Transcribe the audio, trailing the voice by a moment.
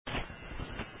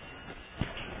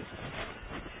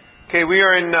Okay, we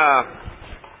are in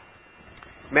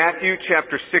Matthew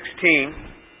chapter 16.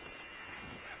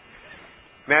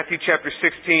 Matthew chapter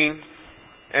 16,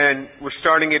 and we're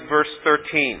starting at verse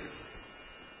 13.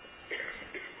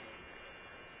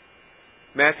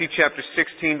 Matthew chapter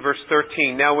 16, verse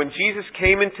 13. Now when Jesus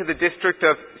came into the district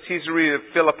of Caesarea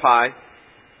Philippi,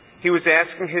 he was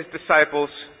asking his disciples,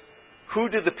 "Who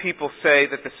do the people say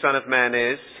that the Son of Man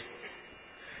is?"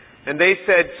 And they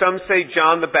said, "Some say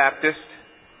John the Baptist,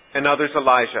 and others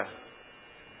Elijah,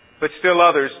 but still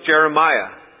others Jeremiah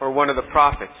or one of the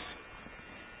prophets."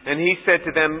 And he said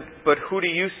to them, "But who do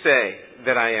you say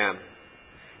that I am?"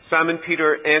 Simon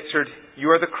Peter answered,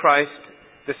 "You are the Christ,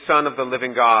 the Son of the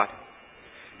living God."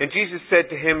 And Jesus said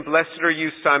to him, "Blessed are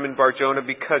you, Simon Bar-Jonah,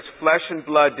 because flesh and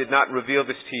blood did not reveal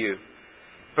this to you,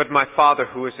 but my Father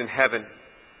who is in heaven.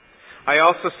 I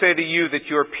also say to you that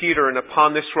you are Peter, and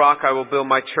upon this rock I will build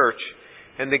my church,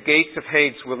 and the gates of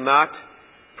Hades will not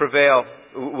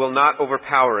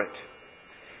overpower it.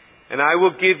 And I will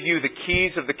give you the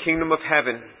keys of the kingdom of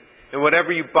heaven, and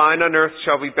whatever you bind on earth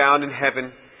shall be bound in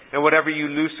heaven, and whatever you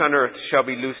loose on earth shall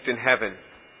be loosed in heaven."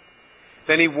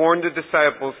 Then he warned the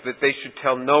disciples that they should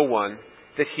tell no one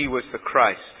that he was the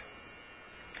Christ.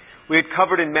 We had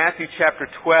covered in Matthew chapter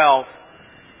 12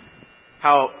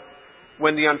 how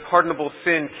when the unpardonable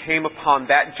sin came upon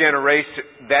that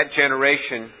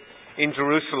generation in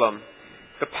Jerusalem,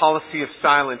 the policy of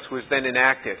silence was then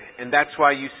enacted. And that's why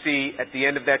you see at the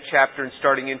end of that chapter and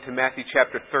starting into Matthew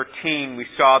chapter 13, we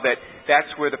saw that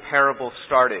that's where the parables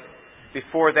started.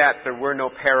 Before that, there were no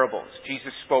parables.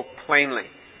 Jesus spoke plainly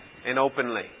and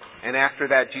openly. And after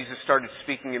that, Jesus started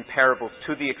speaking in parables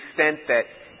to the extent that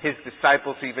his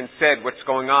disciples even said, "What's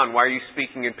going on? Why are you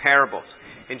speaking in parables?"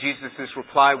 And Jesus'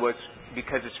 reply was,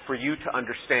 "Because it's for you to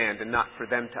understand and not for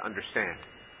them to understand."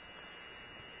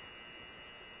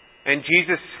 And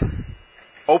Jesus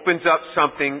opens up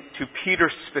something to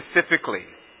Peter specifically.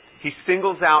 He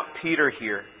singles out Peter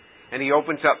here, and he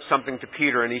opens up something to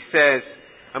Peter, and he says,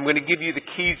 "I'm going to give you the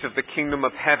keys of the kingdom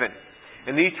of heaven."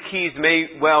 And these keys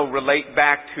may well relate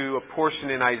back to a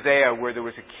portion in Isaiah where there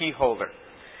was a key holder.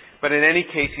 But in any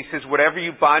case, he says, "Whatever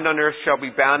you bind on earth shall be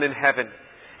bound in heaven,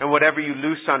 and whatever you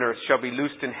loose on earth shall be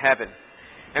loosed in heaven."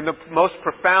 And the most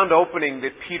profound opening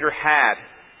that Peter had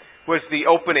was the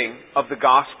opening of the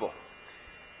gospel.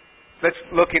 Let's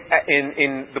look at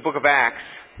in the book of Acts,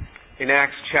 in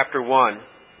Acts chapter 1.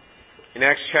 In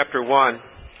Acts chapter 1,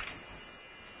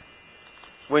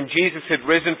 when Jesus had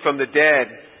risen from the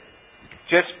dead,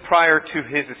 just prior to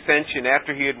his ascension,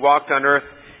 after he had walked on earth,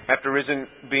 after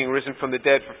being risen from the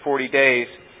dead for 40 days,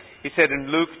 he said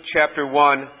in Acts chapter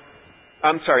 1,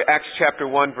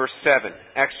 verse 7.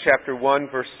 Acts chapter 1,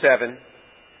 verse 7.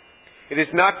 "It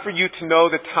is not for you to know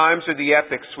the times or the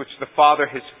epochs which the Father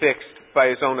has fixed by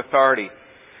his own authority,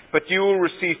 but you will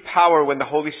receive power when the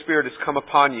Holy Spirit has come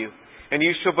upon you, and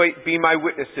you shall be my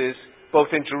witnesses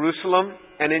both in Jerusalem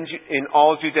and in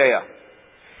all Judea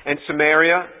and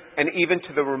Samaria and even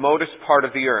to the remotest part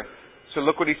of the earth." So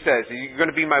look what he says. You're going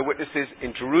to be my witnesses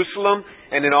in Jerusalem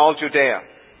and in all Judea.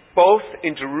 Both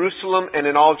in Jerusalem and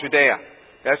in all Judea.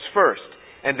 That's first.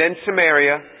 And then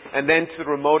Samaria, and then to the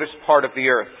remotest part of the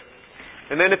earth.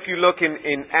 And then if you look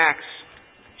in Acts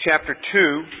chapter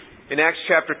 2, in Acts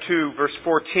chapter 2, verse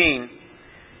 14,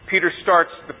 Peter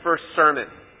starts the first sermon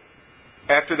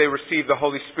after they receive the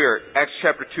Holy Spirit. Acts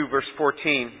chapter 2, verse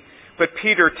 14. "But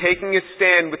Peter, taking his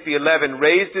stand with the 11,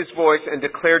 raised his voice and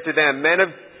declared to them, 'Men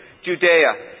of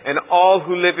Judea and all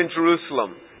who live in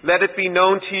Jerusalem, let it be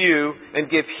known to you and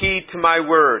give heed to my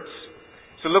words.'"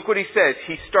 So look what he says.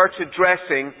 He starts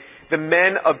addressing the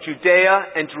men of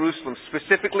Judea and Jerusalem,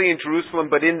 specifically in Jerusalem,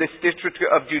 but in this district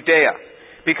of Judea,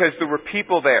 because there were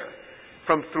people there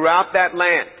from throughout that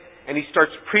land. And he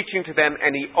starts preaching to them,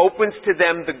 and he opens to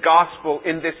them the gospel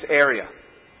in this area.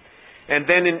 And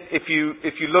then if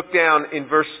you look down in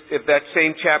that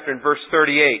same chapter in verse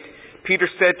 38, Peter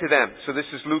said to them, so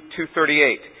this is Luke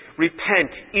 2:38,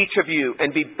 "Repent, each of you,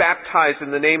 and be baptized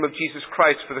in the name of Jesus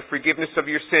Christ for the forgiveness of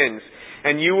your sins,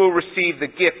 and you will receive the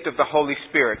gift of the Holy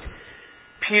Spirit."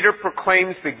 Peter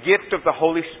proclaims the gift of the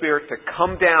Holy Spirit to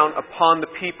come down upon the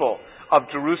people of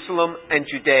Jerusalem and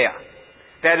Judea.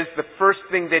 That is the first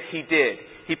thing that he did.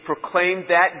 He proclaimed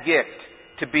that gift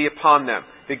to be upon them,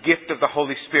 the gift of the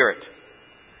Holy Spirit.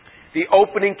 The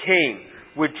opening came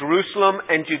with Jerusalem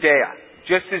and Judea,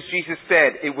 just as Jesus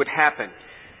said it would happen.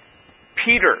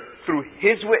 Peter, through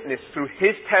his witness, through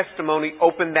his testimony,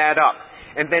 opened that up.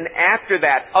 And then after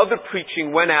that, other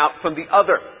preaching went out from the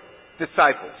other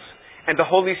disciples. And the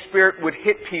Holy Spirit would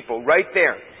hit people right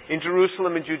there in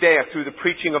Jerusalem and Judea through the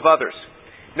preaching of others.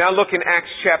 Now look in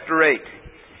Acts chapter 8.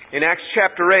 In Acts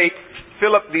chapter 8,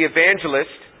 Philip the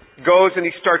evangelist goes and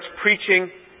he starts preaching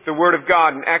the Word of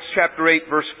God in Acts chapter 8,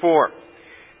 verse 4.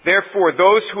 Therefore,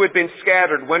 those who had been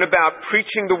scattered went about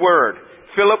preaching the Word.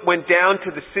 Philip went down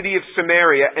to the city of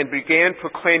Samaria and began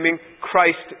proclaiming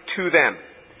Christ to them.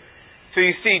 So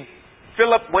you see,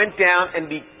 Philip went down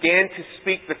and began to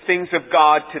speak the things of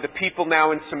God to the people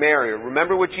now in Samaria.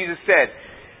 Remember what Jesus said,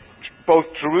 both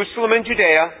Jerusalem and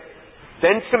Judea,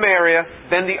 then Samaria,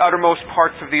 then the uttermost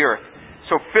parts of the earth.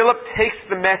 So Philip takes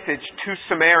the message to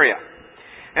Samaria.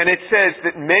 And it says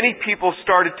that many people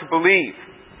started to believe.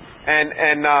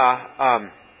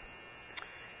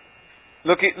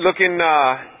 Look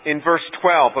in verse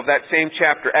 12 of that same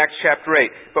chapter, Acts chapter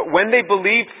 8. But when they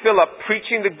believed Philip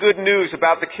preaching the good news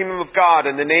about the kingdom of God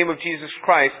in the name of Jesus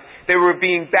Christ, they were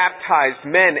being baptized,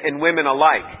 men and women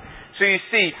alike. So you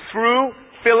see, through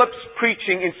Philip's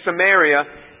preaching in Samaria,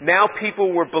 now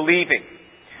people were believing.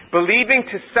 Believing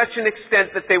to such an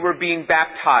extent that they were being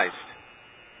baptized.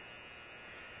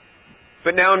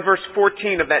 But now in verse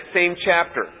 14 of that same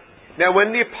chapter, now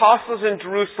when the apostles in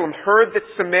Jerusalem heard that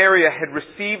Samaria had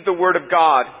received the word of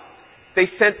God, they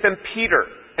sent them Peter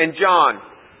and John,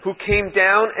 who came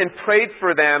down and prayed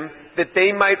for them that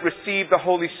they might receive the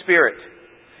Holy Spirit.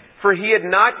 For he had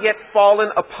not yet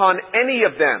fallen upon any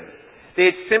of them.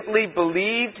 They had simply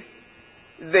believed,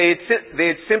 they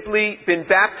had simply been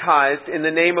baptized in the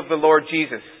name of the Lord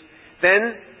Jesus.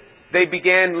 Then they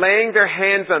began laying their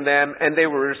hands on them and they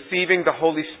were receiving the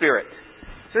Holy Spirit.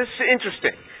 So this is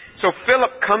interesting. So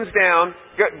Philip comes down,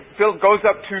 Philip goes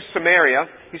up to Samaria,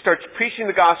 he starts preaching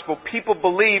the gospel, people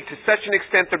believe to such an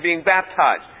extent they're being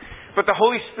baptized. But the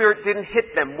Holy Spirit didn't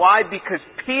hit them. Why? Because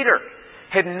Peter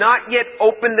had not yet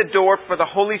opened the door for the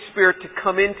Holy Spirit to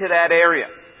come into that area.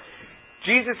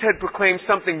 Jesus had proclaimed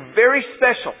something very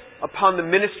special upon the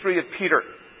ministry of Peter.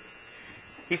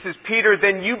 He says, Peter,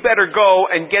 then you better go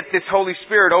and get this Holy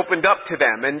Spirit opened up to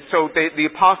them. And so the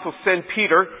apostles send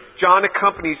Peter, John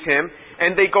accompanies him,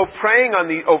 and they go praying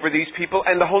over these people,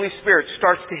 and the Holy Spirit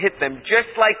starts to hit them, just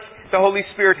like the Holy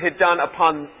Spirit had done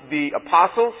upon the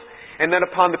apostles, and then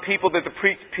upon the people that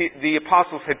the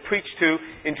apostles had preached to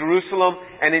in Jerusalem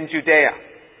and in Judea.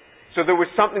 So there was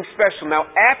something special. Now,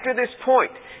 after this point,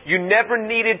 you never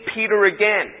needed Peter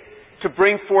again to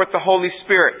bring forth the Holy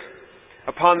Spirit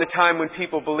upon the time when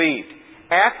people believed.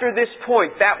 After this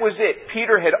point, that was it.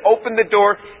 Peter had opened the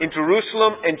door in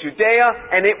Jerusalem and Judea,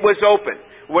 and it was open.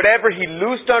 Whatever he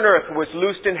loosed on earth was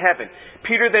loosed in heaven.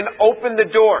 Peter then opened the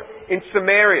door in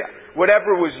Samaria.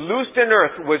 Whatever was loosed in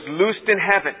earth was loosed in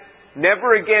heaven.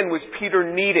 Never again was Peter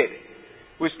needed.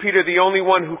 Was Peter the only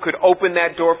one who could open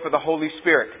that door for the Holy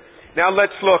Spirit? Now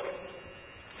let's look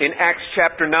in Acts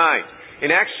chapter 9. In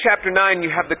Acts chapter 9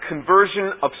 you have the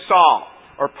conversion of Saul,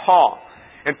 or Paul.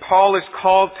 And Paul is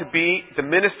called to be the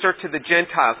minister to the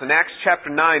Gentiles. In Acts chapter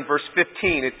 9 verse 15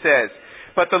 it says,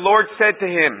 But the Lord said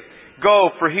to him,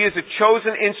 Go, for he is a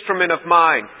chosen instrument of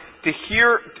mine to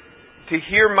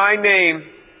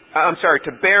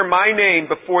bear my name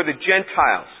before the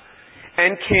Gentiles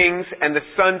and kings and the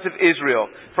sons of Israel.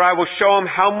 For I will show him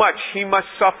how much he must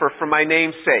suffer for my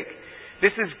name's sake.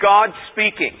 This is God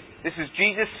speaking. This is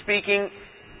Jesus speaking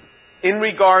in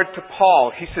regard to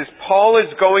Paul. He says, Paul is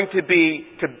going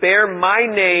to bear my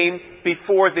name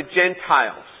before the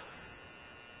Gentiles.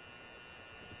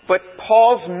 But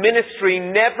Paul's ministry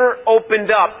never opened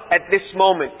up at this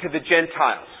moment to the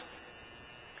Gentiles.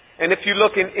 And if you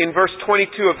look in verse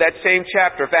 22 of that same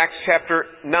chapter, of Acts chapter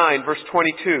 9, verse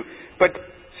 22, But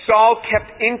Saul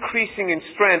kept increasing in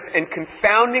strength and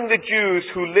confounding the Jews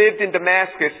who lived in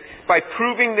Damascus by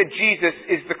proving that Jesus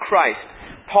is the Christ.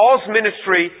 Paul's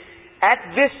ministry at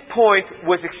this point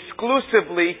was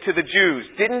exclusively to the Jews.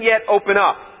 Didn't yet open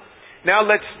up. Now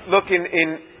let's look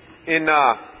in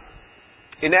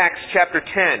Acts chapter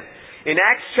 10. In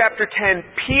Acts chapter 10,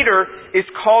 Peter is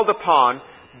called upon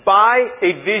by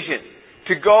a vision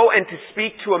to go and to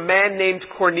speak to a man named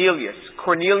Cornelius.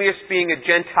 Cornelius being a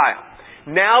Gentile.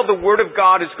 Now the Word of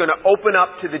God is going to open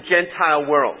up to the Gentile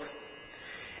world.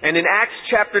 And in Acts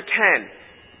chapter 10,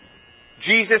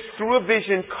 Jesus, through a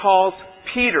vision, calls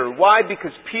Peter. Why?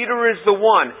 Because Peter is the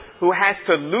one who has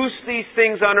to loose these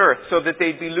things on earth so that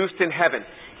they'd be loosed in heaven.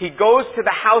 He goes to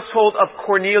the household of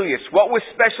Cornelius. What was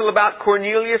special about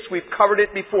Cornelius? We've covered it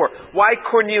before. Why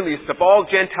Cornelius of all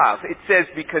Gentiles? It says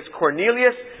because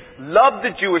Cornelius loved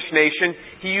the Jewish nation.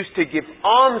 He used to give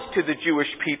alms to the Jewish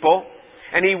people.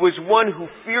 And he was one who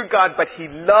feared God, but he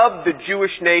loved the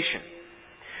Jewish nation.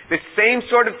 The same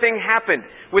sort of thing happened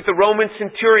with the Roman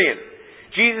centurion.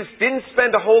 Jesus didn't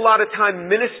spend a whole lot of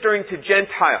time ministering to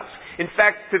Gentiles. In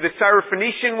fact, to the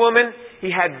Syrophoenician woman, He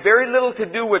had very little to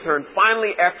do with her, and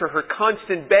finally, after her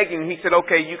constant begging, he said,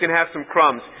 okay, you can have some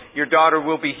crumbs. Your daughter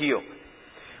will be healed.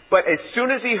 But as soon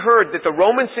as he heard that the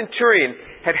Roman centurion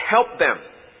had helped them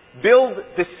build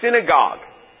the synagogue,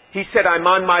 he said, I'm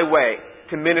on my way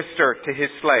to minister to his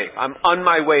slave. I'm on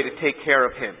my way to take care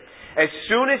of him. As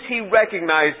soon as he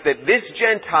recognized that this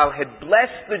Gentile had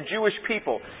blessed the Jewish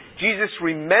people, Jesus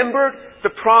remembered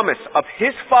the promise of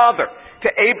his father to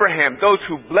Abraham. Those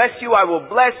who bless you, I will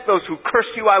bless. Those who curse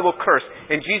you, I will curse.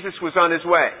 And Jesus was on his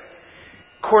way.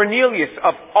 Cornelius,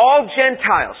 of all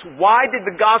Gentiles, why did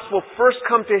the gospel first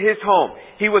come to his home?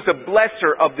 He was a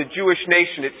blesser of the Jewish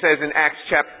nation, it says in Acts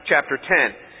chapter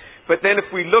 10. But then if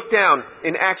we look down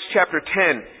in Acts chapter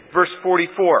 10, verse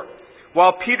 44,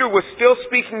 while Peter was still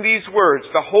speaking these words,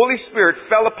 the Holy Spirit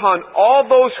fell upon all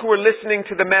those who were listening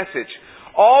to the message.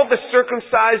 All the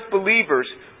circumcised believers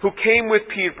who came with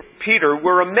Peter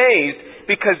were amazed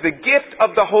because the gift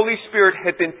of the Holy Spirit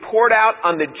had been poured out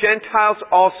on the Gentiles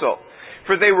also.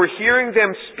 For they were hearing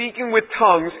them speaking with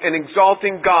tongues and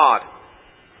exalting God.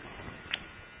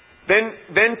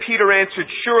 Then Peter answered,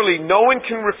 surely no one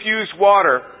can refuse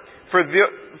water for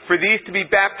these to be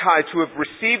baptized who have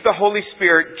received the Holy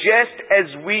Spirit just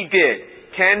as we did.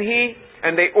 Can he?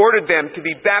 And they ordered them to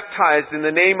be baptized in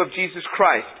the name of Jesus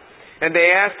Christ. And they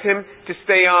asked him to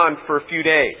stay on for a few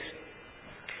days.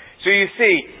 So you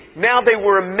see, now they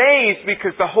were amazed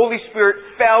because the Holy Spirit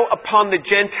fell upon the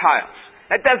Gentiles.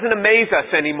 That doesn't amaze us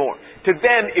anymore. To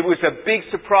them, it was a big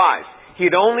surprise. He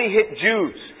had only hit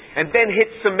Jews, and then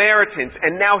hit Samaritans,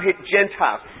 and now hit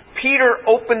Gentiles. Peter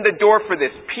opened the door for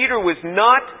this. Peter was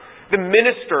not the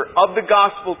minister of the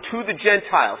gospel to the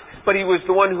Gentiles, but he was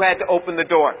the one who had to open the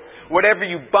door. Whatever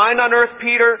you bind on earth,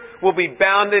 Peter, will be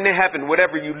bound in heaven.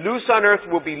 Whatever you loose on earth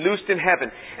will be loosed in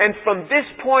heaven. And from this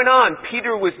point on,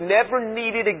 Peter was never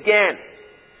needed again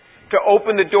to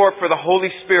open the door for the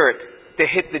Holy Spirit to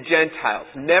hit the Gentiles.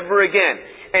 Never again.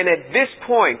 And at this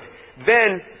point,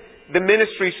 then the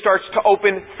ministry starts to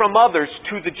open from others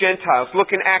to the Gentiles.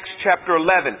 Look in Acts chapter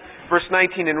 11, verse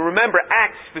 19. And remember,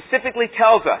 Acts specifically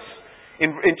tells us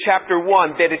in chapter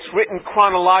 1 that it's written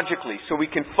chronologically, so we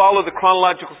can follow the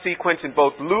chronological sequence in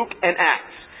both Luke and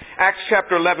Acts. Acts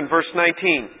chapter 11, verse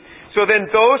 19. So then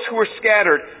those who were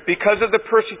scattered because of the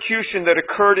persecution that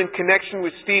occurred in connection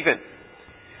with Stephen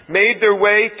made their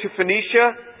way to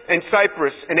Phoenicia and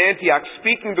Cyprus and Antioch,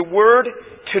 speaking the word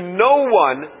to no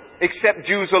one except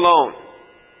Jews alone.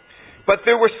 But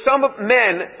there were some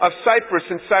men of Cyprus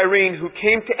and Cyrene who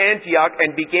came to Antioch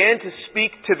and began to speak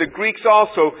to the Greeks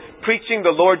also, preaching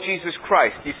the Lord Jesus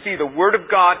Christ. You see, the word of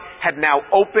God had now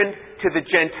opened to the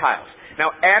Gentiles.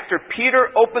 Now, after Peter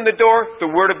opened the door, the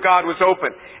word of God was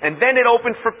open. And then it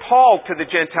opened for Paul to the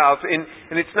Gentiles.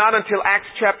 And it's not until Acts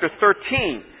chapter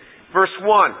 13, verse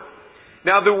 1.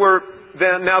 Now there were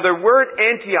at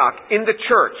Antioch in the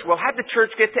church. Well, how did the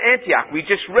church get to Antioch? We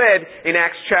just read in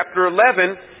Acts chapter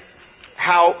 11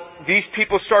 how these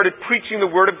people started preaching the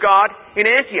Word of God in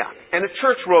Antioch. And a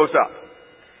church rose up.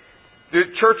 The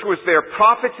church was there,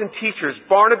 prophets and teachers,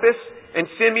 Barnabas and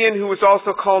Simeon, who was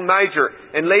also called Niger,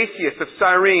 and Lysias of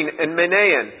Cyrene, and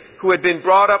Manaen, who had been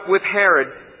brought up with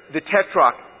Herod, the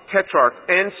tetrarch,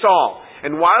 and Saul.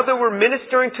 And while they were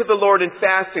ministering to the Lord and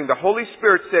fasting, the Holy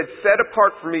Spirit said, set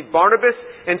apart for me Barnabas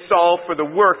and Saul for the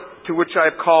work to which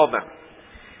I have called them.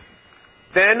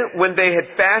 Then, when they had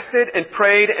fasted and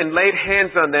prayed and laid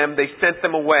hands on them, they sent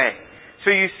them away. So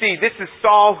you see, this is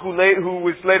Saul who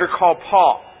was later called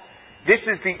Paul. This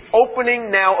is the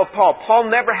opening now of Paul. Paul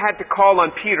never had to call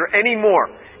on Peter anymore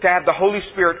to have the Holy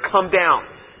Spirit come down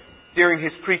during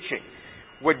his preaching.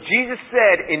 What Jesus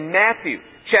said in Matthew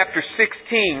chapter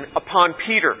 16 upon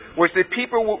Peter was that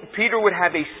Peter would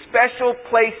have a special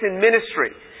place in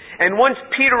ministry. And once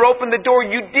Peter opened the door,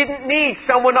 you didn't need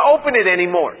someone to open it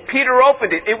anymore. Peter opened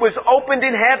it. It was opened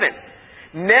in heaven.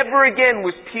 Never again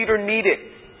was Peter needed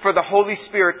for the Holy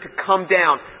Spirit to come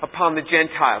down upon the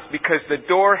Gentiles because the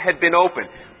door had been opened.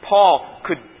 Paul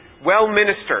could well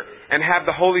minister and have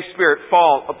the Holy Spirit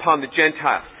fall upon the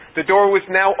Gentiles. The door was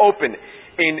now open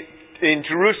in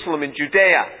Jerusalem, in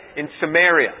Judea, in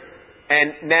Samaria,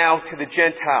 and now to the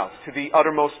Gentiles, to the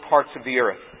uttermost parts of the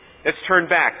earth. Let's turn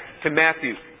back to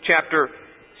Matthew chapter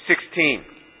 16.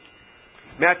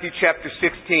 Matthew chapter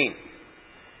 16.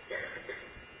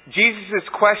 Jesus'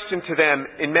 question to them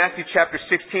in Matthew chapter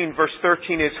 16 verse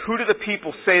 13 is, who do the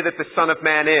people say that the Son of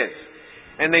Man is?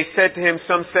 And they said to him,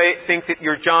 some think that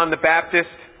you're John the Baptist,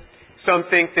 some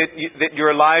think that you're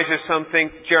Elijah, some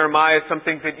think Jeremiah, some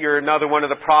think that you're another one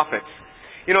of the prophets.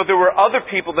 You know, there were other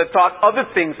people that thought other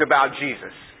things about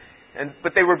Jesus,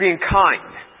 but they were being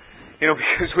kind.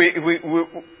 Because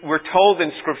we're told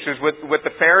in Scriptures what the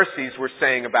Pharisees were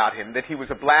saying about him, that he was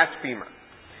a blasphemer.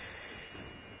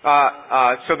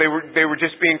 So they were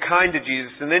just being kind to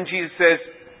Jesus. And then Jesus says,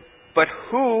 "But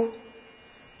who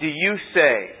do you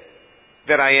say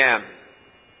that I am?"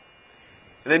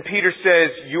 And then Peter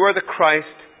says, "You are the Christ,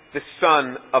 the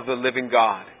Son of the living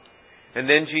God." And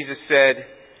then Jesus said,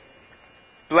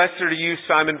 "Blessed are you,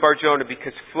 Simon Bar-Jonah,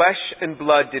 because flesh and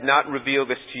blood did not reveal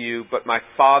this to you, but my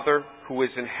Father who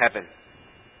is in heaven."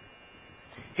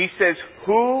 He says,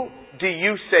 "Who do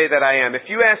you say that I am?" If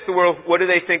you ask the world, what do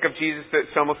they think of Jesus?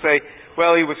 Some will say,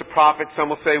 well, he was a prophet. Some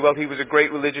will say, well, he was a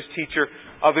great religious teacher.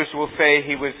 Others will say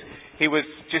he was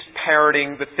just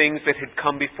parroting the things that had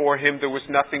come before him. There was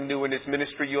nothing new in his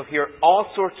ministry. You'll hear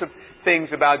all sorts of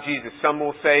things about Jesus. Some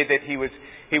will say that he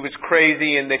was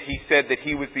crazy and that he said that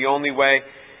he was the only way.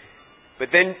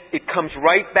 But then it comes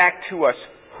right back to us.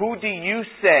 Who do you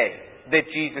say that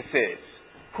Jesus is?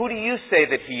 Who do you say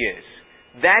that he is?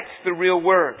 That's the real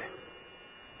word.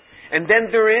 And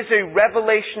then there is a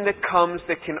revelation that comes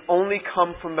that can only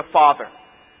come from the Father.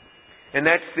 And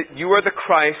that's that you are the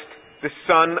Christ, the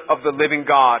Son of the living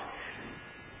God.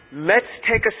 Let's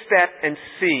take a step and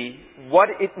see what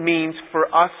it means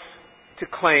for us to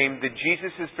claim that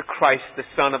Jesus is the Christ, the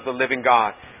Son of the living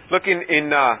God. Look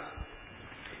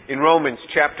in Romans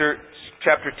chapter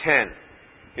 10.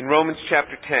 In Romans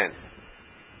chapter 10.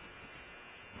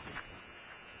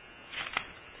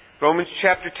 Romans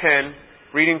chapter 10,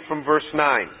 reading from verse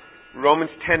 9.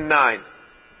 Romans 10:9.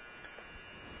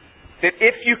 That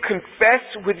if you confess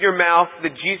with your mouth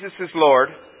that Jesus is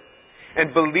Lord,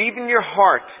 and believe in your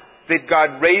heart that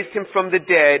God raised him from the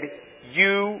dead,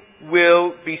 you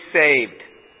will be saved.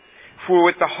 For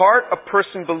with the heart a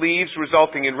person believes,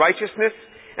 resulting in righteousness,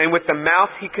 and with the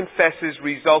mouth he confesses,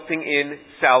 resulting in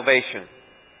salvation.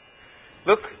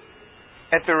 Look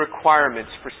at the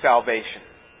requirements for salvation.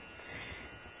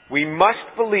 We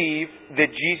must believe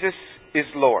that Jesus is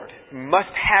Lord. We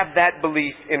must have that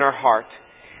belief in our heart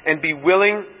and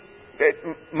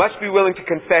must be willing to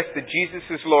confess that Jesus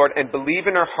is Lord and believe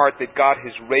in our heart that God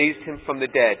has raised him from the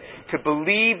dead. To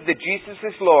believe that Jesus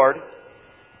is Lord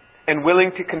and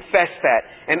willing to confess that,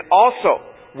 and also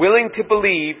willing to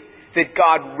believe that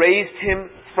God raised him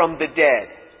from the dead.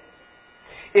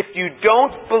 If you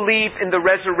don't believe in the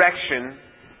resurrection,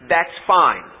 that's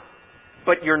fine.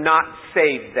 But you're not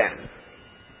saved then.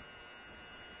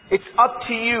 It's up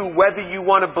to you whether you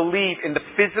want to believe in the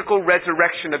physical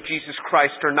resurrection of Jesus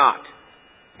Christ or not.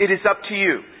 It is up to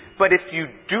you. But if you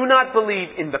do not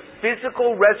believe in the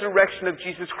physical resurrection of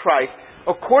Jesus Christ,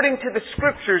 according to the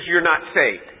Scriptures, you're not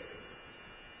saved.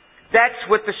 That's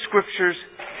what the Scriptures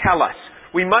tell us.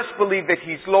 We must believe that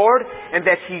he's Lord and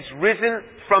that he's risen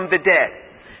from the dead.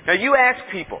 Now you ask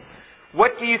people,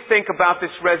 what do you think about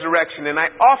this resurrection? And I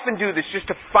often do this just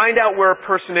to find out where a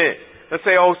person is. Let's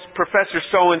say, oh, Professor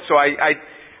so-and-so,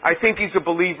 I think he's a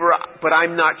believer, but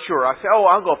I'm not sure. I say, oh,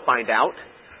 I'll go find out.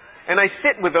 And I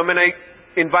sit with them and I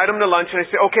invite them to lunch and I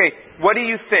say, okay, what do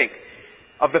you think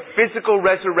of the physical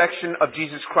resurrection of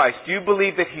Jesus Christ? Do you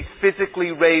believe that he's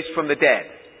physically raised from the dead?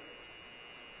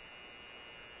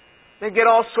 They get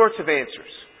all sorts of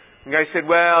answers. The guy said,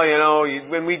 well,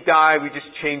 when we die, we just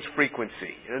change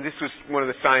frequency. And this was one of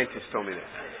the scientists told me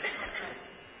this.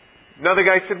 Another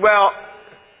guy said, well,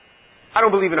 I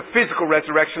don't believe in a physical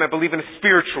resurrection. I believe in a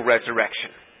spiritual resurrection.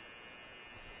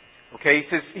 Okay,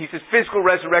 he says physical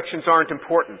resurrections aren't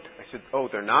important. I said, oh,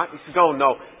 they're not? He says, oh,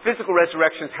 no. Physical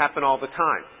resurrections happen all the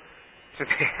time. I said,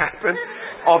 they happen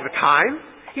all the time?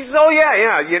 He says, oh,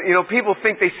 yeah. People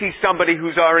think they see somebody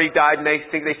who's already died and they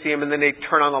think they see him and then they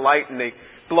turn on the light and they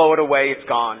blow it away, it's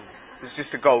gone. It's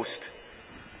just a ghost.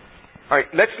 Alright,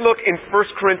 let's look in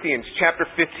 1 Corinthians chapter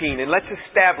 15 and let's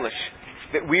establish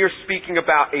that we are speaking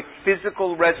about a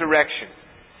physical resurrection.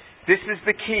 This is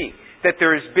the key, that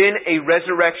there has been a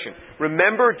resurrection.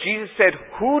 Remember, Jesus said,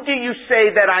 who do you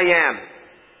say that I am?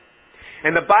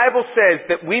 And the Bible says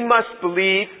that we must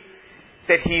believe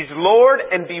that he's Lord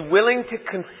and be willing to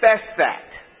confess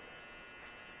that.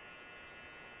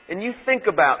 And you think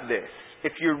about this.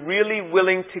 If you're really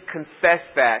willing to confess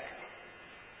that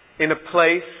in a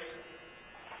place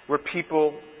where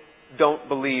people don't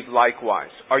believe likewise,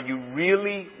 are you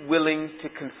really willing to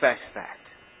confess that?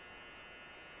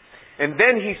 And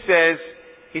then he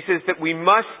says that we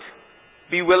must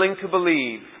be willing to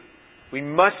believe. We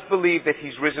must believe that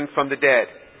he's risen from the dead.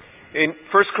 In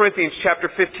 1 Corinthians chapter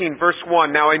 15, verse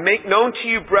 1, now I make known to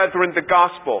you, brethren, the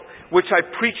gospel, which I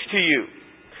preached to you,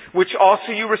 which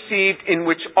also you received, in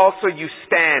which also you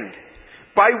stand,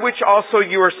 by which also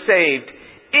you are saved,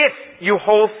 if you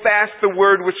hold fast the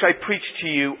word which I preached to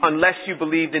you, unless you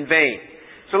believed in vain.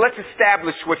 So let's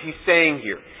establish what he's saying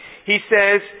here. He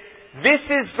says, this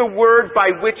is the word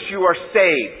by which you are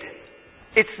saved.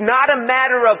 It's not a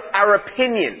matter of our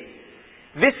opinion.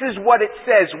 This is what it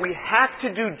says. We have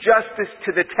to do justice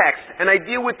to the text. And I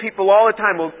deal with people all the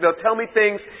time. They'll tell me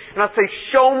things, and I'll say,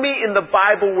 show me in the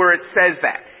Bible where it says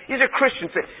that. These are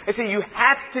Christians. I say, you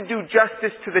have to do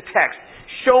justice to the text.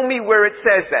 Show me where it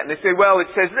says that. And they say, well, it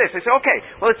says this. I say, okay,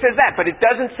 well, it says that, but it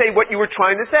doesn't say what you were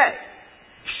trying to say.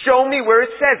 Show me where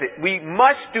it says it. We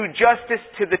must do justice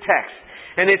to the text.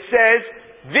 And it says,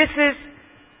 this is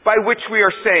by which we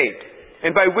are saved,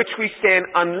 and by which we stand,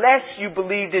 unless you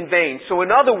believed in vain. So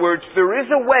in other words, there is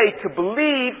a way to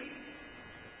believe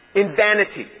in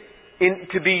vanity,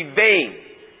 to be vain,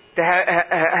 to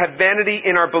have vanity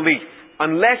in our belief,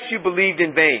 unless you believed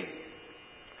in vain.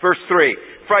 Verse 3,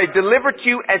 for I delivered to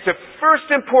you as of first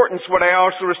importance what I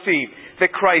also received,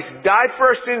 that Christ died for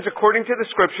our sins according to the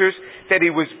Scriptures, that He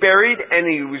was buried, and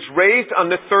He was raised on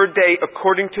the third day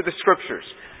according to the Scriptures.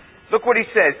 Look what He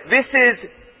says. This is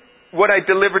what I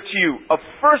delivered to you of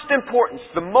first importance.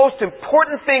 The most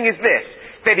important thing is this,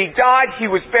 that He died, He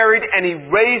was buried, and He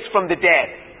raised from the dead.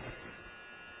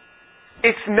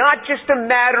 It's not just a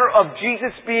matter of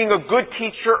Jesus being a good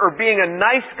teacher or being a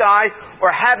nice guy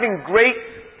or having great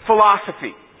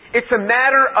philosophy. It's a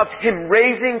matter of Him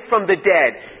raising from the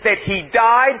dead. That He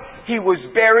died, He was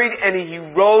buried, and He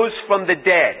rose from the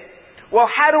dead. Well,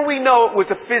 how do we know it was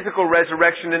a physical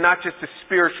resurrection and not just a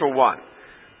spiritual one?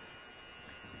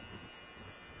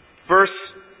 Verse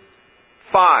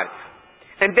 5.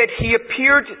 And that He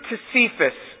appeared to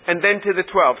Cephas and then to the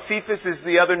 12. Cephas is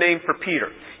the other name for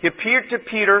Peter. He appeared to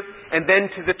Peter and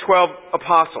then to the 12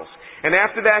 apostles. And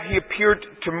after that He appeared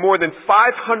to more than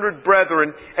 500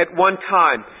 brethren at one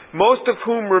time, most of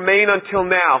whom remain until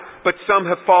now, but some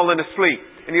have fallen asleep.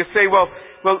 And you say, well,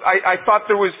 I thought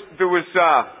there was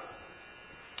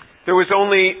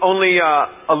only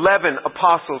 11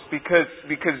 apostles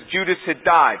because Judas had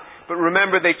died. But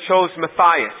remember, they chose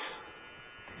Matthias.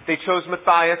 They chose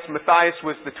Matthias. Matthias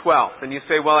was the 12th. And you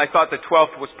say, well, I thought the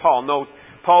 12th was Paul. No,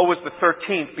 Paul was the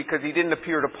 13th because he didn't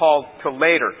appear to Paul till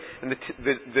later. And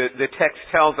the text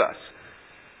tells us.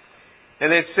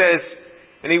 And it says,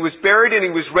 and he was buried and he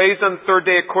was raised on the third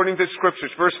day according to the Scriptures.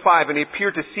 Verse 5, and he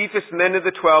appeared to Cephas and then to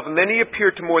the 12. And then he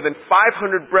appeared to more than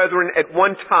 500 brethren at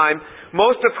one time,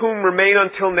 most of whom remain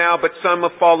until now, but some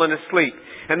have fallen asleep.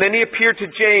 And then He appeared to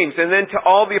James, and then to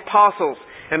all the apostles.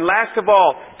 And last of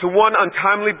all, to one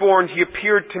untimely born, He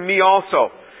appeared to me also.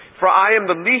 For I am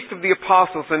the least of the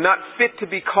apostles, and not fit to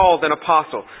be called an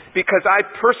apostle, because I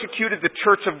persecuted the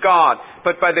church of God.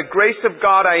 But by the grace of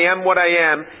God I am what I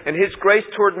am, and His grace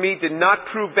toward me did not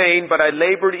prove vain, but I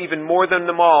labored even more than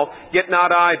them all, yet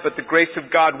not I, but the grace of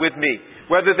God with me.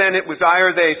 Whether then it was I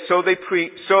or they, so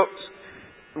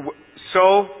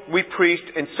we preached,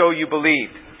 and so you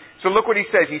believed. So look what he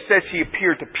says. He says He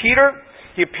appeared to Peter,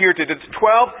 He appeared to the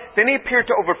 12, then He appeared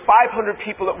to over 500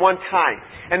 people at one time.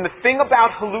 And the thing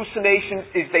about hallucinations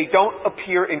is they don't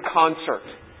appear in concert.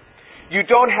 You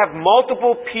don't have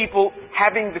multiple people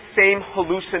having the same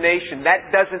hallucination.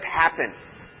 That doesn't happen.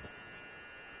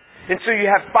 And so you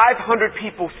have 500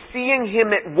 people seeing Him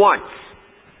at once.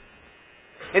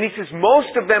 And He says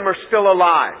most of them are still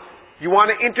alive. You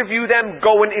want to interview them?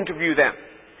 Go and interview them.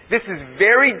 This is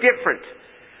very different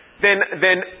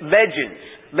than legends.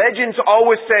 Legends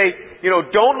always say,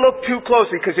 don't look too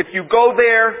closely, because if you go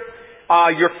there,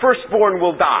 your firstborn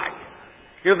will die.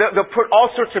 They'll put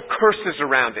all sorts of curses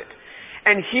around it.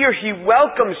 And here He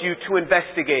welcomes you to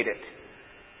investigate it.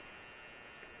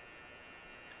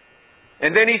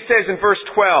 And then He says in verse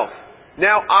 12,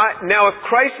 Now if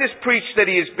Christ is preached that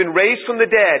He has been raised from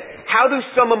the dead, how do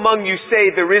some among you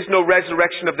say there is no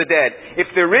resurrection of the dead?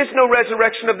 If there is no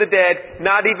resurrection of the dead,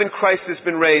 not even Christ has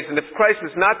been raised. And if Christ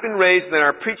has not been raised, then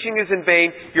our preaching is in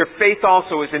vain, your faith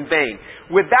also is in vain.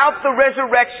 Without the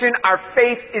resurrection, our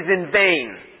faith is in vain.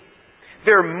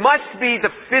 There must be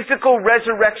the physical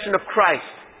resurrection of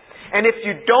Christ. And if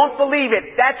you don't believe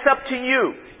it, that's up to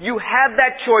you. You have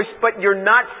that choice, but you're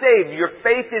not saved. Your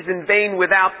faith is in vain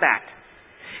without that.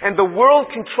 And the world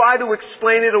can try to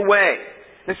explain it away.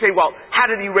 They say, well, how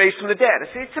did He raise from the dead? I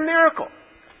say, it's a miracle.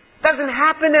 It doesn't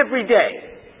happen every day.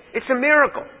 It's a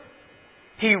miracle.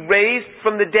 He raised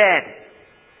from the dead.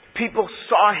 People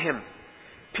saw Him.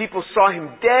 People saw Him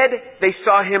dead. They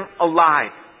saw Him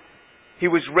alive. He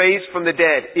was raised from the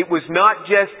dead. It was not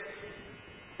just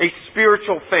a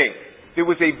spiritual thing. It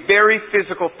was a very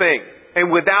physical thing.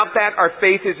 And without that, our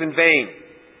faith is in vain.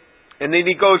 And then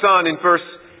he goes on in verse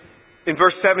in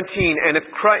verse 17, and if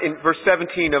Christ, in verse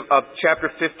 17 of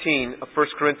chapter 15 of 1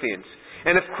 Corinthians,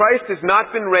 and if Christ has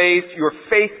not been raised, your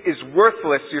faith is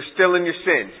worthless, you're still in your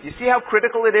sins. You see how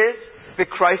critical it is that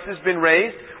Christ has been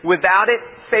raised? Without it,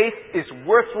 faith is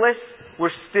worthless,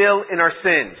 we're still in our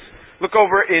sins. Look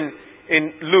over in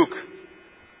Luke,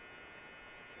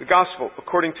 the Gospel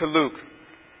according to Luke,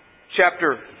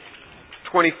 chapter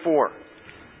 24.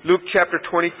 Luke chapter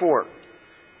 24.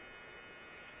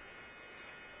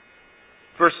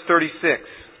 Verse 36.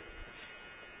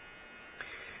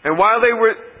 And while they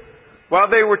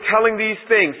were telling these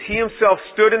things, he himself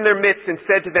stood in their midst and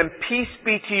said to them, "Peace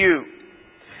be to you."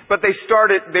 But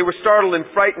they were startled and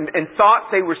frightened and thought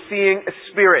they were seeing a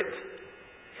spirit.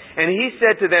 And he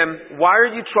said to them, "Why are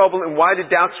you troubled and why do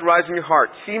doubts arise in your heart?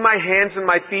 See my hands and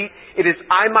my feet, it is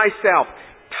I myself.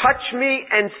 Touch me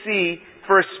and see,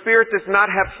 for a spirit does not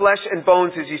have flesh and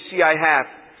bones as you see I have."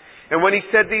 And when he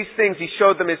said these things, he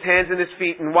showed them his hands and his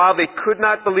feet. And while they could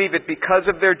not believe it because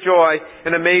of their joy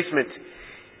and amazement,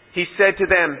 he said to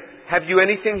them, "Have you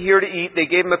anything here to eat?" They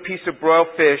gave him a piece of broiled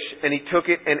fish, and he took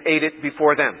it and ate it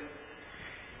before them.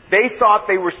 They thought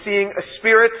they were seeing a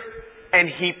spirit, and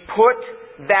he put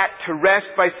that to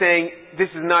rest by saying, "This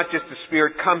is not just a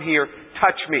spirit. Come here,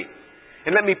 touch me,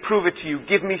 and let me prove it to you.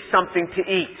 Give me something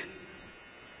to eat."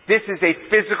 This is a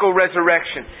physical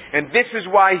resurrection. And this is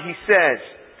why he says,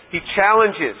 he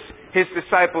challenges his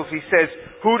disciples. He says,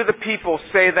 "Who do the people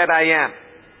say that I am?"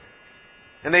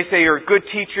 And they say, "You're a good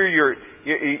teacher,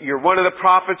 you're one of the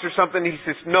prophets or something." He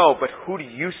says, "No, but who do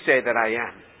you say that I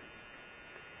am?"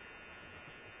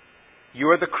 "You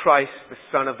are the Christ, the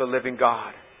Son of the living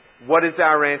God." What is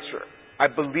our answer? "I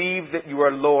believe that you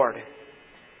are Lord.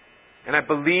 And I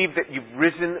believe that you've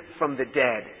risen from the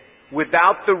dead."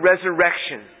 Without the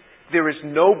resurrection, there is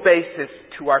no basis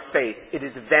to our faith. It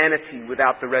is vanity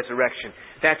without the resurrection.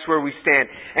 That's where we stand.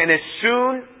 And as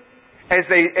soon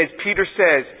as Peter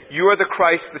says, "You are the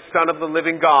Christ, the Son of the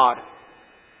living God,"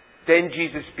 then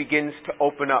Jesus begins to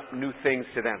open up new things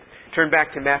to them. Turn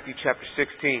back to Matthew chapter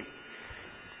 16.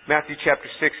 Matthew chapter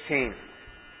 16.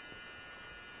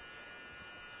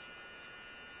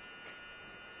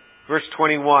 Verse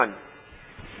 21.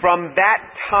 From that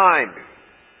time,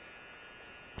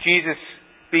 Jesus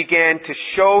began to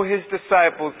show his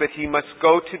disciples that he must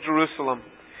go to Jerusalem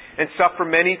and suffer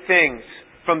many things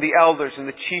from the elders and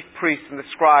the chief priests and the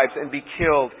scribes and be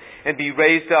killed and be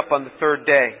raised up on the third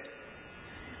day.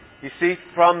 You see,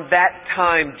 from that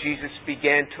time Jesus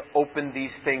began to open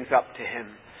these things up to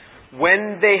him.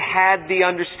 When they had the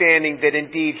understanding that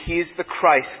indeed he is the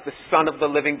Christ, the Son of the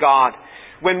living God,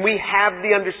 when we have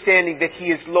the understanding that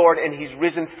he is Lord and he's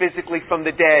risen physically from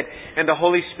the dead and the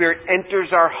Holy Spirit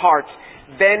enters our hearts,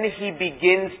 then he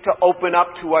begins to open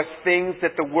up to us things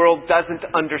that the world doesn't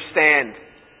understand.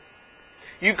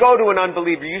 You go to an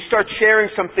unbeliever, you start sharing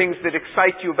some things that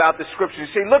excite you about the Scriptures. You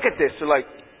say, "Look at this." They're like,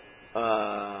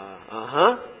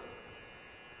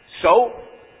 So?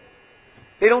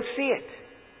 They don't see it.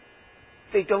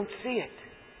 They don't see it.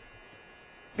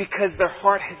 Because their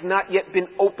heart has not yet been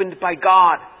opened by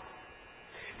God.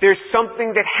 There's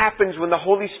something that happens when the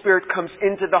Holy Spirit comes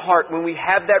into the heart, when we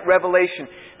have that revelation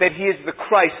that he is the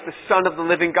Christ, the Son of the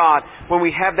living God, when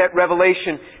we have that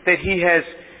revelation that he has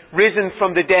risen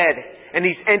from the dead and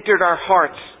he's entered our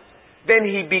hearts, then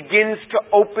he begins to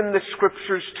open the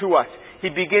Scriptures to us. He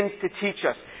begins to teach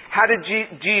us. How did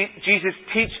Jesus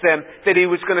teach them that he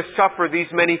was going to suffer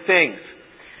these many things?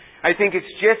 I think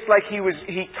it's just like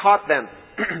he taught them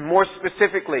more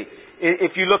specifically.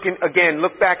 If you look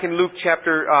back in Luke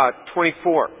chapter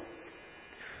 24.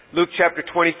 Luke chapter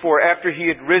 24, after he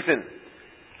had risen.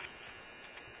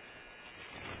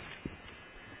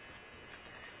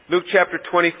 Luke chapter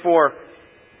 24.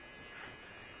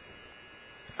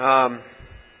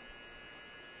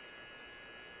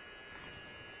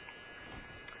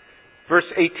 Verse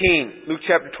 18. Luke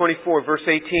chapter 24, verse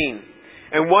 18.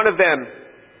 And one of them,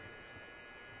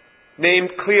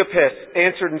 named Cleopas,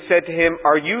 answered and said to him,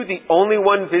 "Are you the only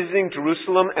one visiting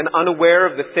Jerusalem and unaware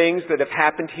of the things that have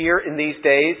happened here in these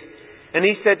days?" And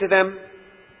he said to them,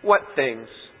 "What things?"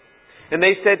 And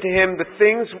they said to him, "The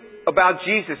things about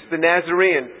Jesus the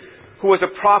Nazarene, who was a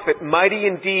prophet, mighty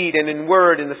in deed and in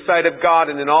word in the sight of God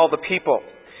and in all the people,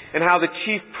 and how the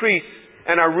chief priests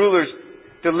and our rulers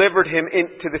delivered him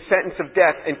into the sentence of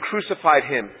death and crucified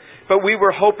him. But we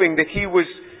were hoping that he was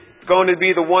going to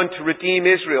be the one to redeem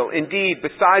Israel. Indeed,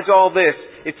 besides all this,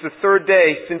 it's the third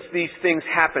day since these things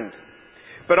happened.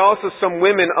 But also some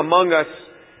women among us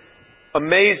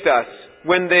amazed us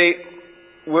when they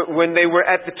were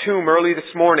at the tomb early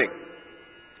this morning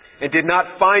and did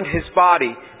not find his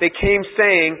body. They came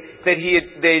saying that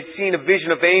they had seen a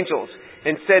vision of angels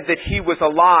and said that he was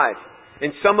alive.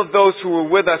 And some of those who were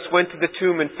with us went to the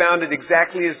tomb and found it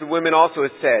exactly as the women also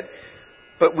had said.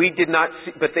 But they did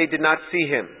not see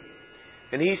him.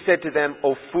 And he said to them,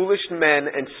 O foolish men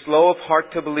and slow of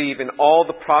heart to believe in all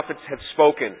the prophets have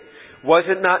spoken. Was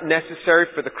it not necessary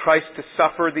for the Christ to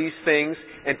suffer these things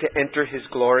and to enter his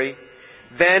glory?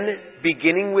 Then,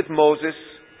 beginning with Moses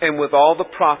and with all the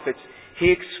prophets,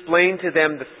 he explained to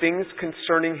them the things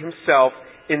concerning himself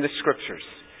in the Scriptures.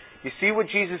 You see what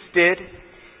Jesus did?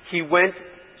 He went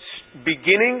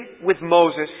beginning with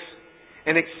Moses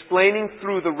and explaining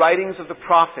through the writings of the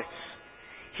prophets.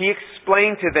 He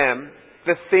explained to them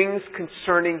the things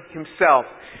concerning himself,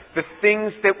 the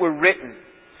things that were written.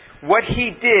 What he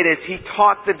did is he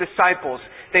taught the disciples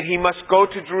that he must go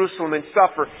to Jerusalem and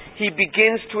suffer. He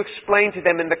begins to explain to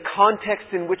them in the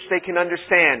context in which they can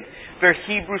understand their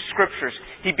Hebrew Scriptures.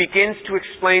 He begins to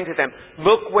explain to them,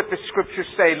 look what the Scriptures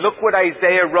say, look what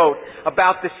Isaiah wrote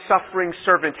about the suffering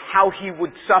servant, how he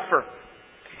would suffer.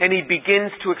 And he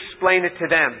begins to explain it to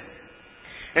them.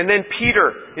 And then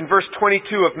Peter, in verse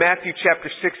 22 of Matthew chapter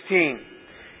 16,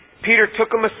 Peter took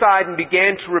him aside and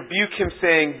began to rebuke him,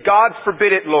 saying, God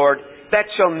forbid it, Lord, that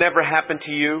shall never happen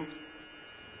to you.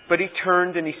 But he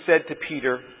turned and he said to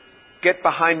Peter, Get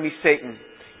behind me, Satan.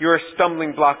 You're a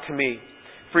stumbling block to me,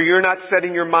 for you're not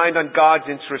setting your mind on God's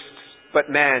interests,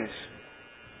 but man's.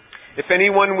 If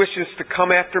anyone wishes to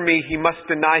come after me, he must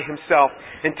deny himself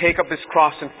and take up his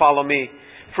cross and follow me.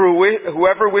 For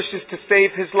whoever wishes to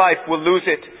save his life will lose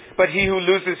it, but he who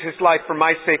loses his life for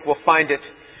my sake will find it.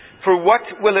 For what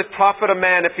will it profit a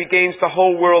man if he gains the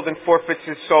whole world and forfeits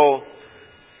his soul?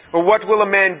 Or what will a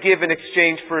man give in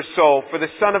exchange for his soul? For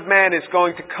the Son of Man is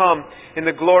going to come in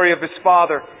the glory of his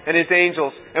Father and his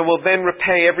angels, and will then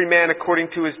repay every man according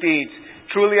to his deeds.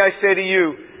 Truly I say to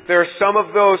you, there are some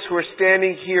of those who are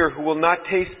standing here who will not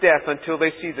taste death until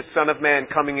they see the Son of Man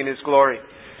coming in his glory.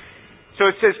 So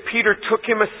it says Peter took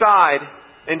him aside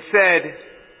and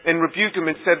rebuked him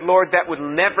and said, Lord, that would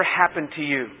never happen to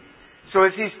you. So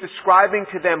as he's describing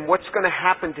to them what's going to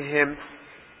happen to him,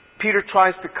 Peter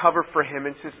tries to cover for him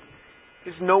and says,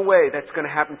 there's no way that's going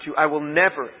to happen to you. I will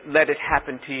never let it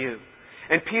happen to you.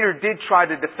 And Peter did try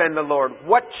to defend the Lord.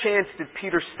 What chance did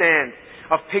Peter stand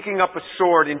of picking up a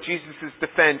sword in Jesus'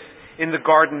 defense in the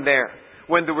garden there,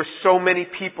 when there were so many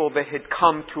people that had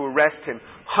come to arrest him?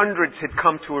 Hundreds had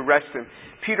come to arrest him.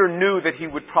 Peter knew that he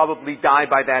would probably die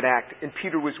by that act, and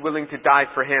Peter was willing to die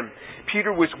for him.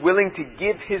 Peter was willing to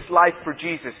give his life for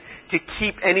Jesus to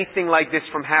keep anything like this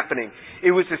from happening.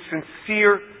 It was a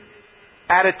sincere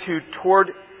attitude toward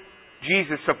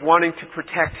Jesus of wanting to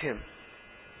protect him.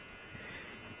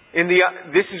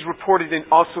 This is reported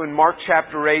also in Mark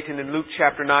chapter 8 and in Luke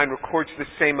chapter 9 records the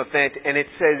same event, and it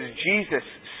says Jesus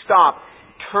stopped,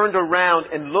 turned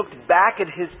around and looked back at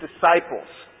his disciples,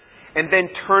 and then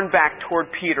turned back toward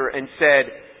Peter and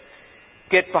said,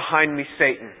 Get behind me,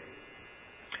 Satan.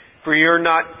 For you're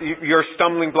a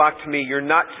stumbling block to me. You're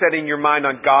not setting your mind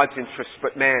on God's interests,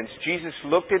 but man's. Jesus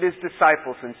looked at his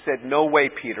disciples and said, No way,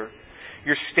 Peter.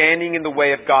 You're standing in the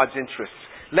way of God's interests.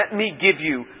 Let me give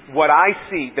you what I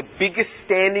see, the biggest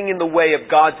standing in the way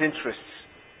of God's interests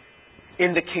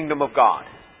in the kingdom of God.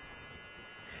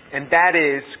 And that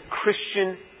is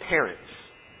Christian parents.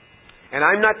 And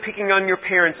I'm not picking on your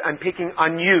parents, I'm picking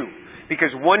on you,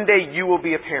 because one day you will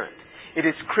be a parent. It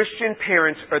is Christian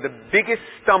parents are the biggest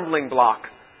stumbling block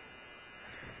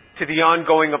to the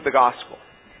ongoing of the gospel.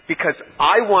 Because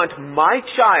I want my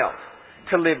child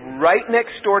to live right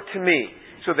next door to me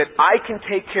so that I can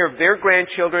take care of their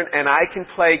grandchildren and I can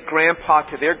play grandpa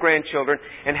to their grandchildren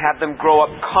and have them grow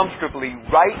up comfortably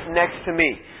right next to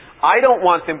me. I don't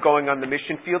want them going on the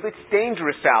mission field. It's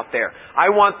dangerous out there.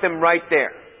 I want them right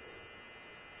there.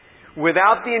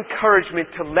 Without the encouragement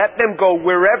to let them go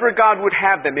wherever God would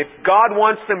have them. If God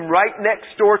wants them right next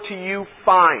door to you,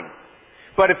 fine.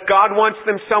 But if God wants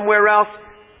them somewhere else,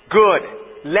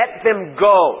 good. Let them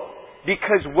go.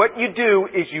 Because what you do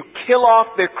is you kill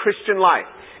off their Christian life.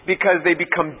 Because they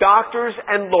become doctors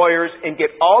and lawyers and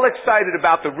get all excited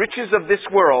about the riches of this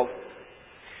world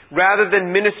rather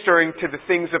than ministering to the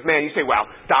things of man. You say, well,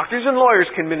 doctors and lawyers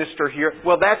can minister here.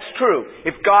 Well, that's true.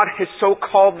 If God has so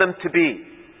called them to be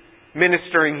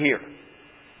ministering here.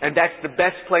 And that's the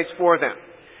best place for them.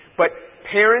 But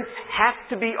parents have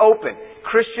to be open.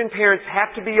 Christian parents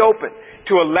have to be open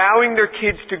to allowing their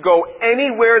kids to go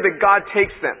anywhere that God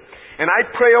takes them. And I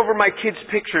pray over my kids'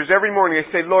 pictures every morning.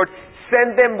 I say, Lord,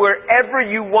 send them wherever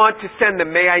you want to send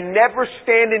them. May I never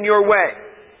stand in your way.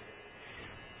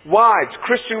 Wives,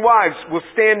 Christian wives, will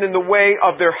stand in the way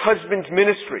of their husbands'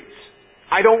 ministries.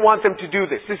 I don't want them to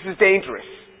do this. This is dangerous.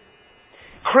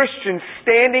 Christians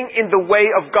standing in the way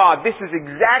of God. This is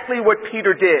exactly what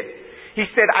Peter did. He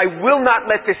said, I will not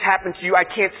let this happen to you. I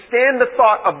can't stand the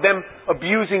thought of them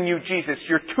abusing you, Jesus.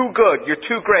 You're too good. You're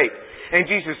too great. And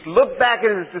Jesus looked back at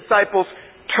his disciples,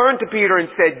 turned to Peter and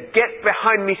said, get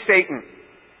behind me, Satan.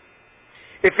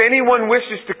 If anyone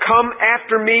wishes to come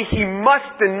after me, he must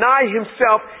deny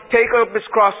himself, take up his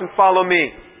cross and follow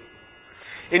me.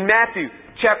 In Matthew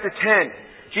chapter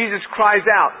 10, Jesus cries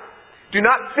out, do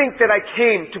not think that I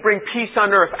came to bring peace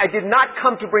on earth. I did not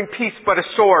come to bring peace but a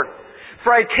sword.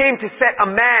 For I came to set a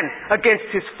man against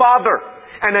his father,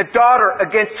 and a daughter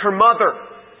against her mother,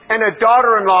 and a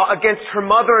daughter-in-law against her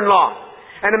mother-in-law.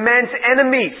 And a man's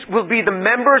enemies will be the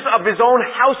members of his own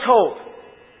household.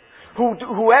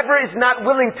 Whoever is not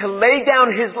willing to lay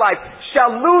down his life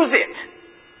shall lose it.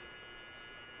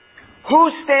 Who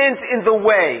stands in the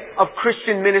way of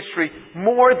Christian ministry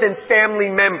more than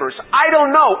family members? I don't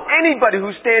know anybody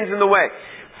who stands in the way.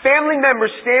 Family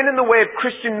members stand in the way of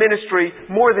Christian ministry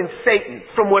more than Satan,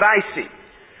 from what I see.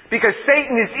 Because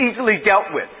Satan is easily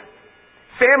dealt with.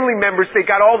 Family members, they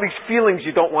got all these feelings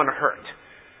you don't want to hurt.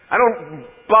 It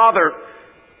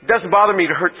doesn't bother me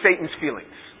to hurt Satan's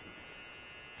feelings.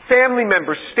 Family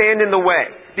members stand in the way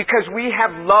because we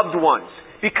have loved ones,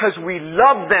 because we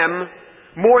love them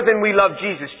more than we love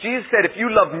Jesus. Jesus said, if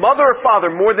you love mother or father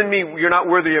more than me, you're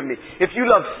not worthy of me. If you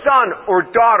love son or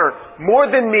daughter more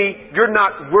than me, you're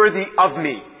not worthy of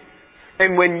me.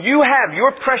 And when you have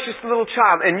your precious little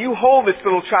child and you hold this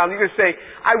little child, you're going to say,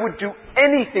 I would do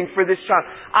anything for this child.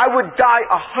 I would die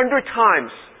 100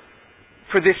 times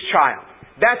for this child.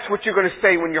 That's what you're going to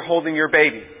say when you're holding your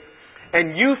baby.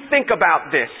 And you think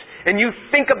about this, and you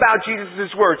think about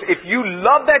Jesus' words. If you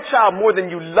love that child more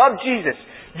than you love Jesus,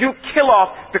 you kill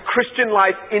off the Christian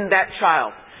life in that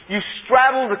child. You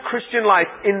straddle the Christian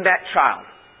life in that child.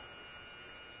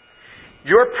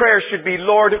 Your prayer should be,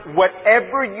 Lord,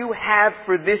 whatever you have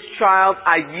for this child,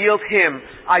 I yield him.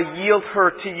 I yield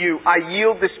her to you. I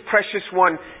yield this precious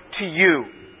one to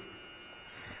you.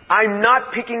 I'm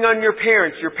not picking on your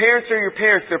parents. Your parents are your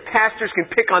parents. Their pastors can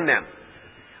pick on them.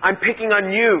 I'm picking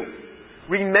on you.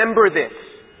 Remember this.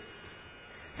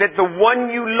 That the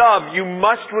one you love, you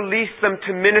must release them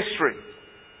to ministry.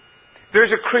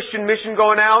 There's a Christian mission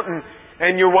going out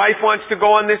and your wife wants to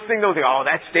go on this thing. They'll think, oh,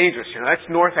 that's dangerous. That's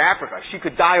North Africa. She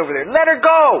could die over there. Let her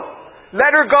go.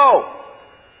 Let her go.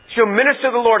 She'll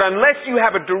minister to the Lord unless you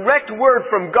have a direct word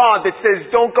from God that says,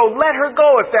 don't go. Let her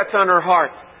go if that's on her heart.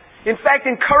 In fact,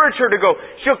 encourage her to go.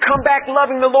 She'll come back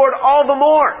loving the Lord all the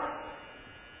more.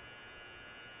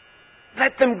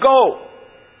 Let them go.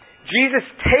 Jesus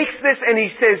takes this and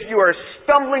he says, you are a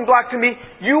stumbling block to me.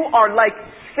 You are like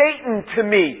Satan to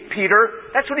me, Peter.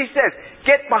 That's what he says.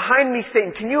 Get behind me,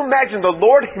 Satan. Can you imagine the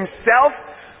Lord himself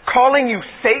calling you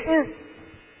Satan?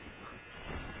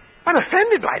 I'm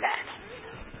offended by that.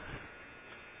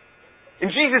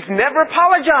 And Jesus never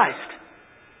apologized.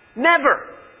 Never.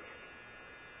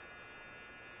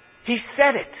 He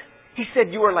said it. He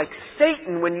said, you are like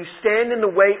Satan when you stand in the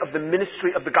way of the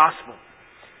ministry of the gospel.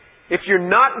 If you're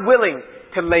not willing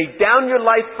to lay down your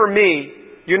life for me,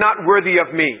 you're not worthy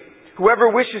of me. Whoever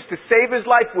wishes to save his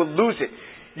life will lose it.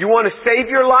 You want to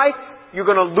save your life, you're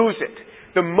going to lose it.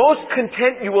 The most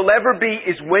content you will ever be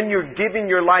is when you're giving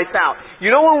your life out.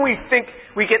 You know when we think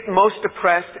we get most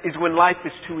depressed is when life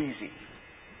is too easy.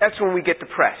 That's when we get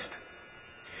depressed.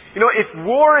 You know, if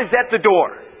war is at the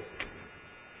door,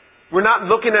 we're not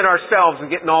looking at ourselves and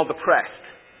getting all depressed.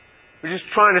 We're just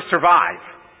trying to survive.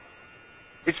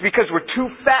 It's because we're too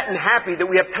fat and happy that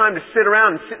we have time to sit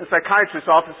around and sit in a psychiatrist's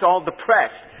office all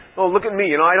depressed. Oh, look at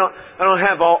me. I don't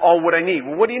have all what I need.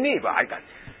 Well, what do you need? Well, I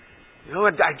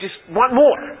just want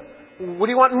more. What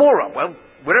do you want more of? Well,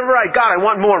 whatever I got, I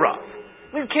want more of.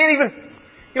 We can't even,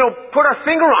 put our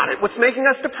finger on it. What's making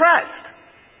us depressed?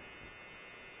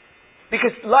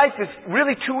 Because life is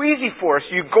really too easy for us.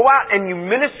 You go out and you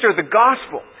minister the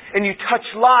gospel. And you touch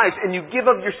lives, and you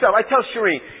give of yourself. I tell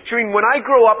Shireen, when I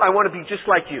grow up, I want to be just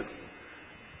like you.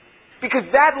 Because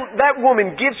that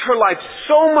woman gives her life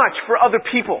so much for other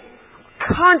people.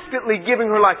 Constantly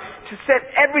giving her life to set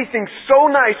everything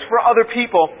so nice for other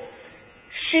people.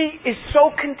 She is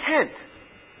so content.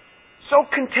 So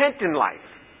content in life.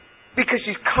 Because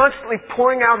she's constantly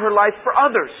pouring out her life for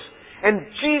others. And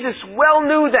Jesus well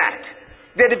knew that.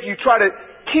 That if you try to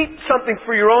keep something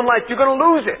for your own life, you're going to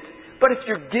lose it. But if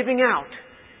you're giving out,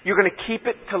 you're going to keep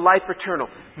it to life eternal.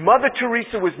 Mother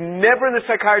Teresa was never in the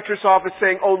psychiatrist's office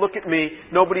saying, oh, look at me,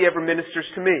 nobody ever ministers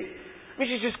to me. I mean,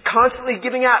 she's just constantly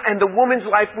giving out, and the woman's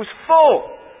life was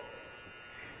full.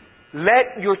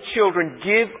 Let your children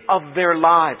give of their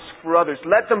lives for others.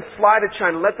 Let them fly to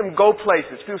China. Let them go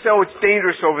places. People say, oh, it's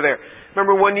dangerous over there.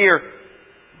 Remember one year,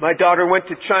 my daughter went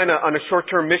to China on a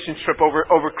short-term mission trip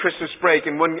over Christmas break.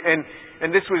 And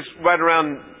this was right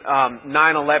around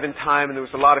 9/11 time, and there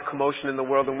was a lot of commotion in the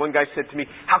world. And one guy said to me,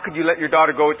 how could you let your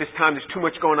daughter go at this time? There's too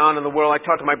much going on in the world. I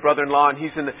talked to my brother-in-law, and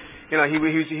he's in the,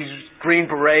 he's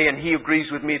Green Beret, and he agrees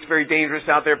with me. It's very dangerous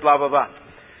out there, blah, blah, blah.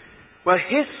 Well,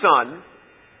 his son...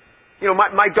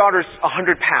 my daughter's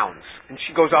 100 pounds, and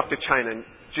she goes off to China and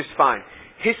just fine.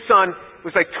 His son was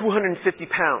like 250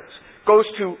 pounds, goes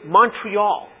to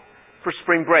Montreal for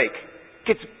spring break,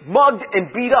 gets mugged and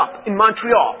beat up in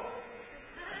Montreal.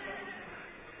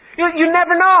 You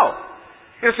never know.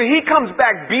 So he comes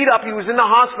back beat up. He was in the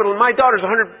hospital, and my daughter's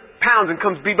 100 pounds and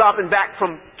comes beat up and back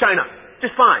from China.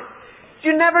 Just fine.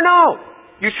 You never know.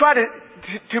 You try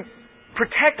to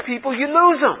protect people, you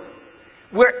lose them.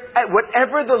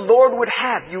 Whatever the Lord would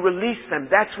have, you release them.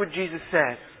 That's what Jesus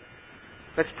says.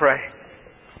 Let's pray.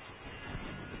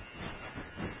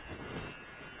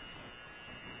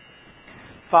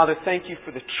 Father, thank you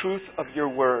for the truth of your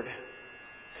word,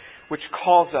 which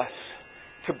calls us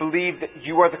to believe that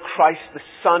you are the Christ, the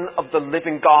Son of the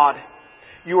living God.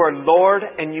 You are Lord,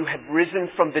 and you have risen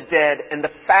from the dead, and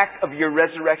the fact of your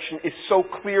resurrection is so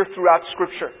clear throughout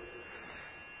Scripture.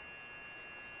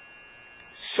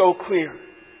 So clear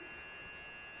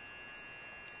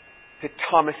that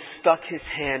Thomas stuck his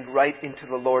hand right into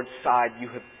the Lord's side. You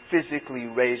have physically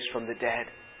raised from the dead.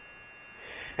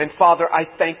 And Father, I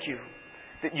thank you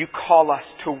that you call us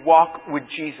to walk with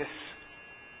Jesus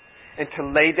and to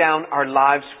lay down our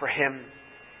lives for Him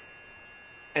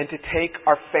and to take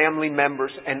our family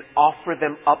members and offer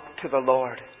them up to the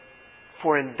Lord,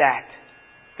 for in that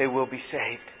they will be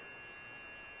saved.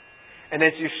 And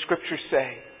as your scriptures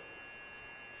say,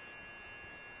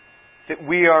 that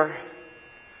we are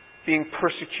being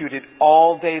persecuted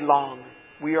all day long.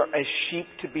 We are as sheep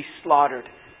to be slaughtered.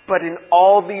 But in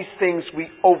all these things we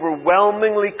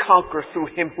overwhelmingly conquer through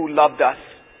Him who loved us.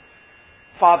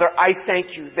 Father, I thank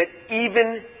you that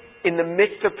even in the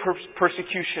midst of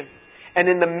persecution and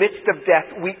in the midst of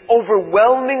death, we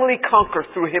overwhelmingly conquer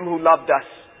through Him who loved us.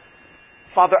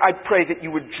 Father, I pray that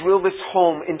you would drill this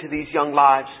home into these young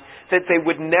lives, that they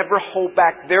would never hold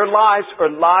back their lives or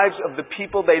lives of the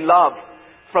people they love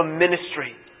from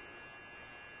ministry,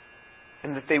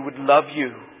 and that they would love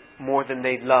you more than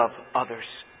they love others,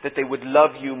 that they would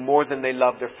love you more than they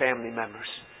love their family members,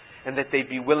 and that they'd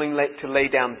be willing to lay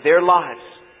down their lives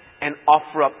and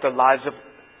offer up the lives of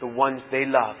the ones they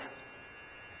love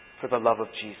for the love of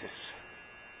Jesus.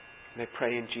 And I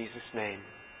pray in Jesus' name,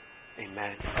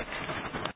 amen.